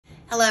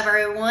Hello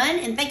everyone,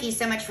 and thank you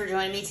so much for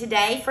joining me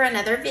today for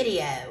another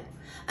video.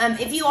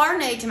 If you are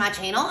new to my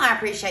channel, I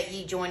appreciate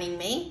you joining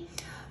me.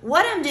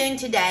 What I'm doing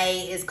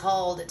today is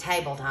called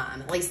table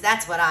time. At least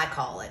that's what I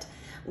call it.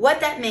 What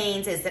that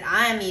means is that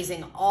I am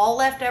using all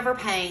leftover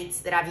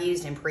paints that I've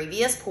used in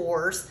previous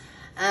pours.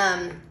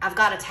 I've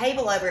got a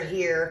table over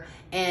here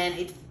and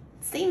it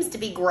seems to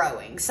be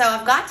growing. So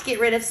I've got to get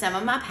rid of some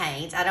of my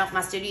paints.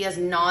 My studio's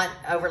not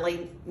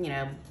overly,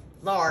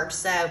 large,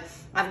 so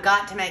I've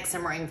got to make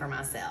some room for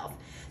myself.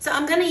 So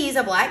I'm gonna use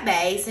a black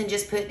base and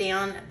just put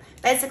down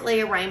basically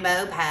a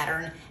rainbow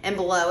pattern and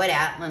blow it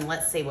out, and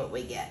let's see what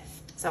we get.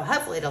 So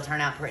hopefully it'll turn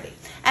out pretty.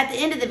 At the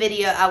end of the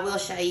video, I will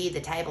show you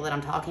the table that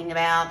I'm talking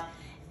about.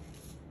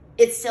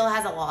 It still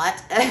has a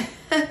lot.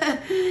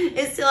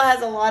 It still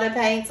has a lot of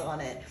paints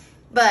on it,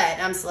 but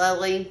I'm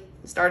slowly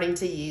starting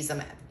to use them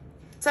up.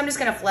 So I'm just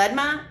gonna flood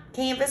my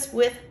canvas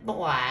with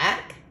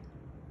black.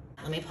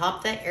 Let me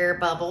pop the air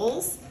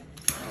bubbles.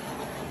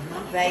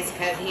 My base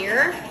coat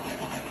here.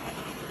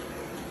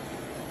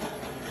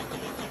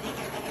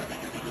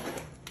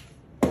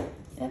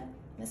 Yep,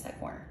 missed that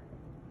corner.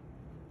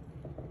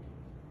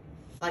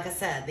 Like I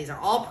said, these are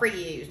all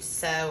pre-used,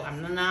 so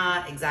I'm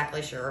not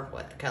exactly sure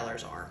what the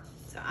colors are.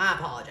 So I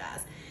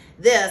apologize.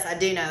 This I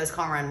do know is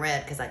Color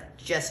Red because I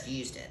just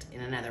used it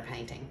in another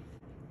painting.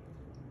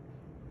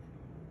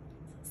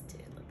 Let's do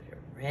a little bit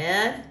of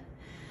red.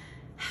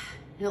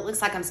 It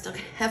looks like I'm still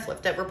gonna have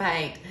leftover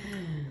paint.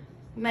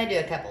 May do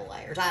a couple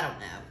layers, I don't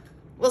know.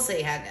 We'll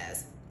see how it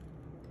goes.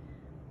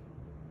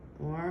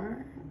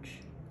 Orange.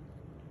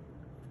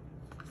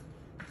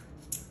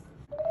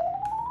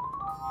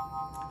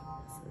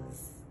 This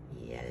is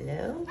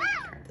yellow.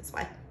 Turn it this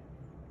way.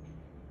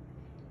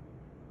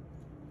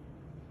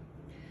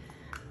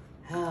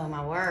 Oh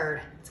my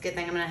word. It's a good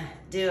thing I'm gonna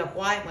do a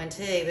white one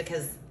too,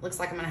 because it looks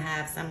like I'm gonna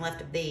have some left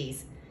of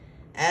these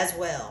as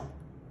well.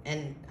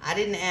 And I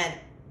didn't add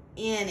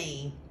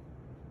any.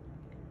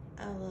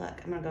 Oh look,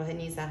 I'm gonna go ahead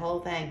and use that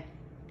whole thing.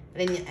 I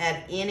didn't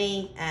add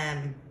any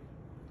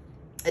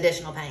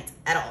additional paints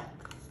at all.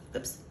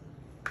 Oops.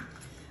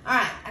 All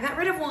right, I got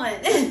rid of one.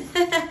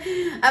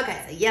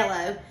 Okay, so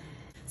yellow.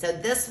 So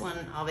this one,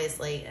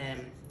 obviously,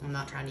 I'm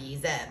not trying to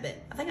use that, but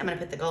I think I'm gonna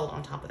put the gold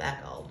on top of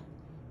that gold.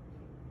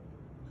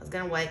 I was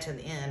gonna wait till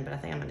the end, but I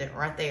think I'm gonna do it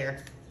right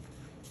there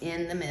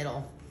in the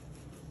middle.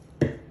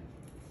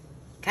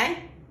 Okay,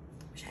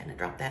 wish I hadn't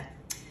dropped that.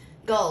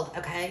 Gold,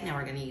 okay, now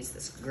we're gonna use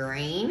this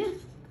green.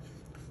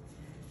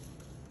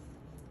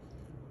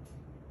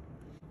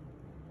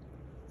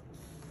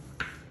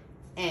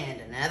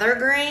 And another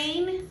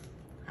green.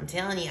 I'm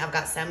telling you, I've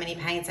got so many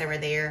paints over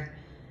there.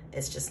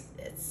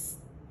 It's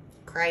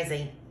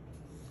crazy.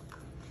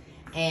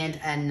 And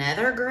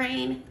another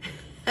green.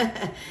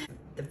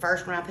 The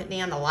first one I put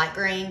down, the light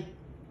green.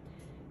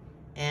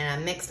 And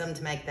I mixed them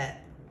to make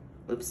that,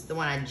 oops, the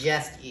one I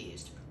just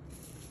used.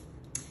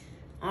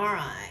 All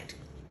right.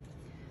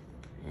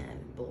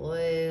 And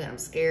blue, I'm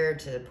scared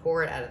to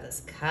pour it out of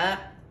this cup.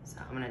 So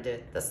I'm gonna do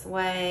it this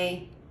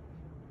way.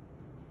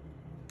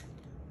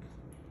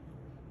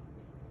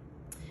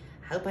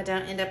 Hope I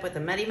don't end up with a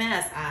muddy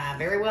mess. I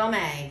very well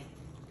may.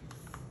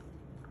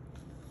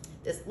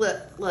 Just look.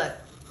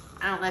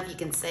 I don't know if you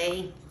can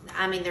see.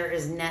 I mean, there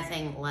is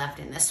nothing left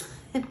in this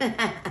one.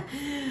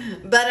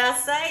 But I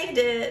saved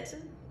it.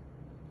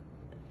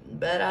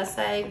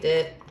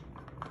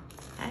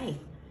 Hey.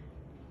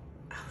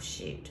 Oh,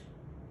 shoot.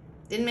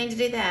 Didn't mean to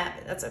do that,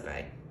 but that's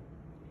okay.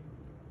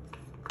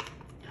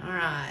 All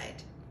right.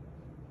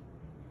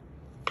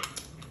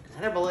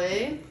 Another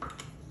blue.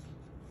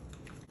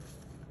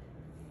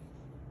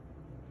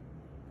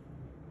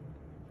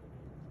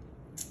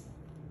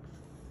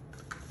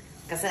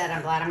 Like I said,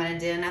 I'm glad I'm gonna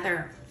do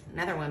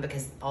another one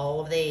because all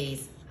of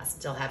these, I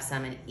still have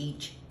some in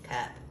each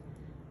cup.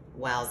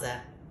 Wowza.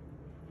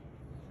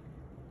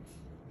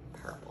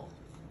 Purple.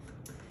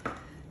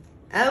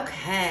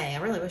 Okay, I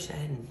really wish I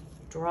hadn't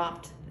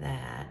dropped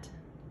that.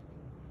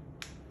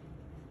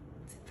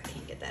 Let's see if I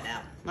can't get that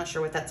out. I'm not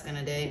sure what that's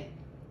gonna do. I'm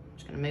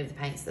just gonna move the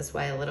paints this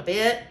way a little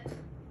bit.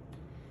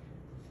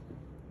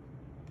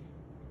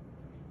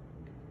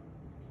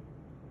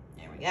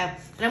 There we go. And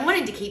I'm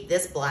wanting to keep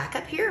this black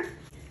up here.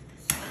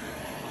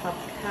 Pop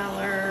the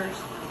colors.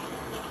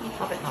 Let me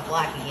pop it in my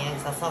black again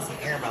because I saw some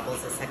air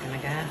bubbles a second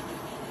ago.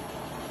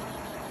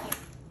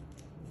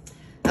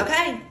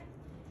 Okay,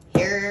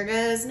 here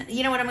goes.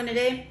 You know what I'm gonna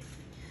do?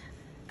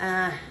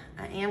 I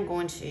am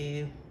going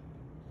to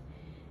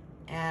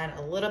add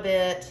a little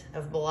bit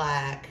of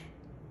black.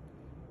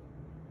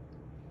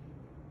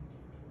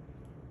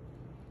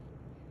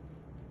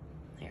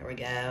 There we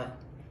go.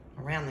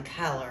 Around the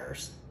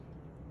colors.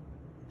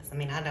 I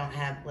mean, I don't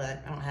have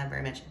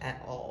very much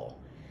at all.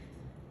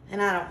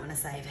 And I don't want to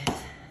save it.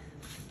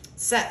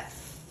 So,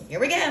 here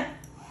we go.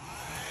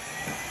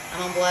 I'm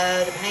gonna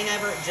blow the paint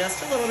over it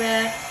just a little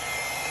bit.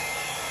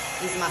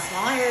 Using my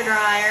small hair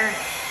dryer.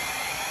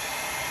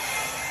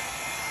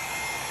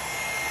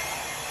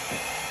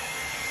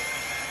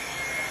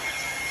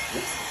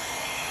 Oops.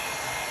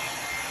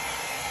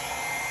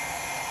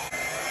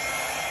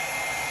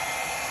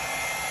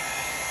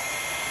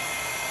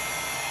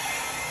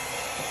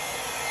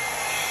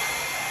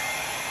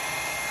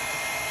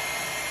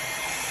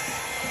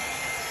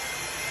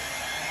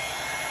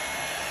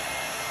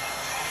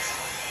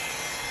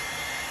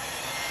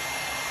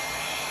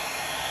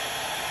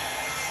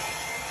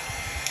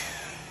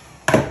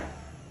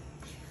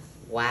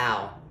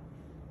 Wow.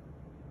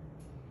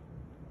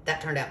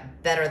 That turned out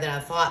better than I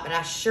thought, but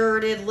I sure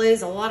did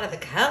lose a lot of the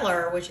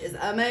color, which is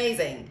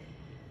amazing.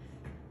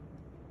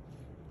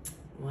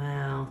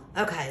 Wow.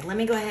 Okay, let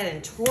me go ahead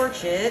and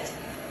torch it.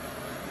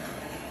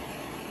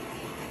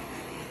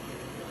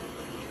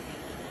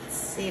 Let's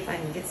see if I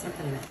can get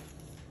something.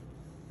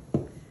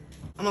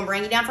 I'm gonna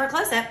bring you down for a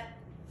close-up.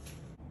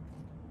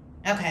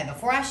 Okay,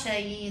 before I show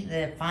you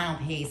the final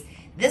piece,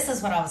 this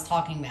is what I was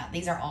talking about.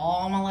 These are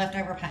all my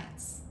leftover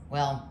paints.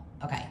 Well,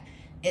 okay.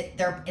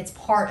 It's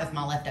part of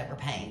my leftover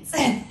paints.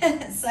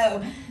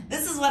 So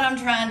this is what I'm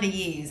trying to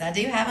use. I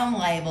do have them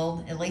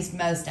labeled, at least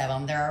most of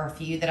them. There are a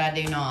few that I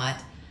do not,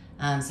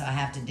 so I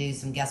have to do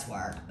some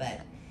guesswork, but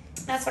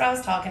that's what I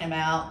was talking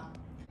about.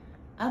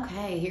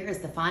 Okay, here is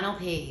the final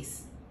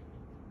piece.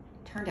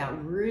 Turned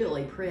out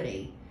really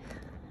pretty.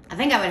 I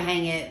think I would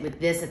hang it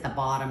with this at the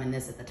bottom and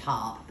this at the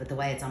top, but the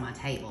way it's on my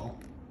table,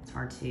 it's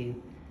hard to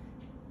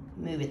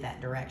move it that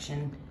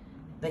direction.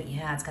 But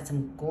yeah, it's got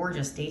some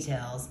gorgeous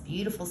details,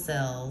 beautiful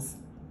cells.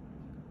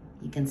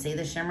 You can see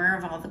the shimmer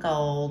of all the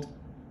gold.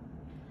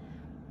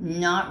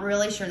 Not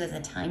really sure, there's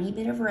a tiny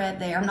bit of red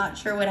there. I'm not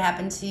sure what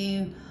happened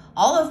to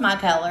all of my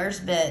colors,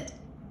 but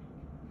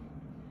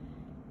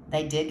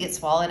they did get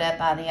swallowed up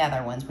by the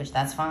other ones, which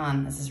that's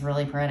fine. This is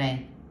really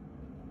pretty.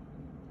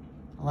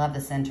 I love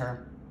the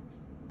center.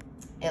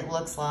 It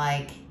looks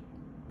like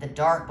the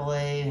dark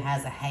blue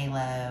has a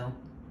halo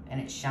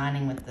and it's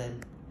shining with the,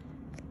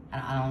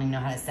 I don't even know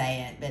how to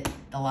say it, but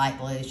the light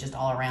blue is just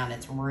all around.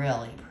 It's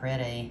really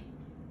pretty.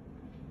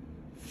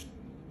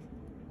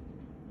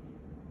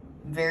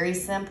 Very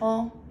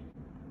simple,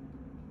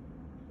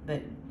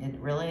 but it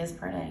really is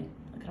pretty.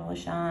 Look at all the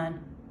shine.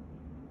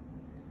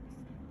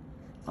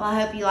 Well,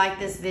 I hope you like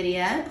this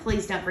video.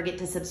 Please don't forget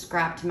to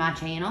subscribe to my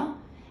channel.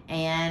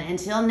 And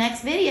until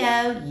next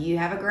video, you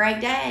have a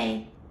great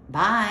day.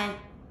 Bye.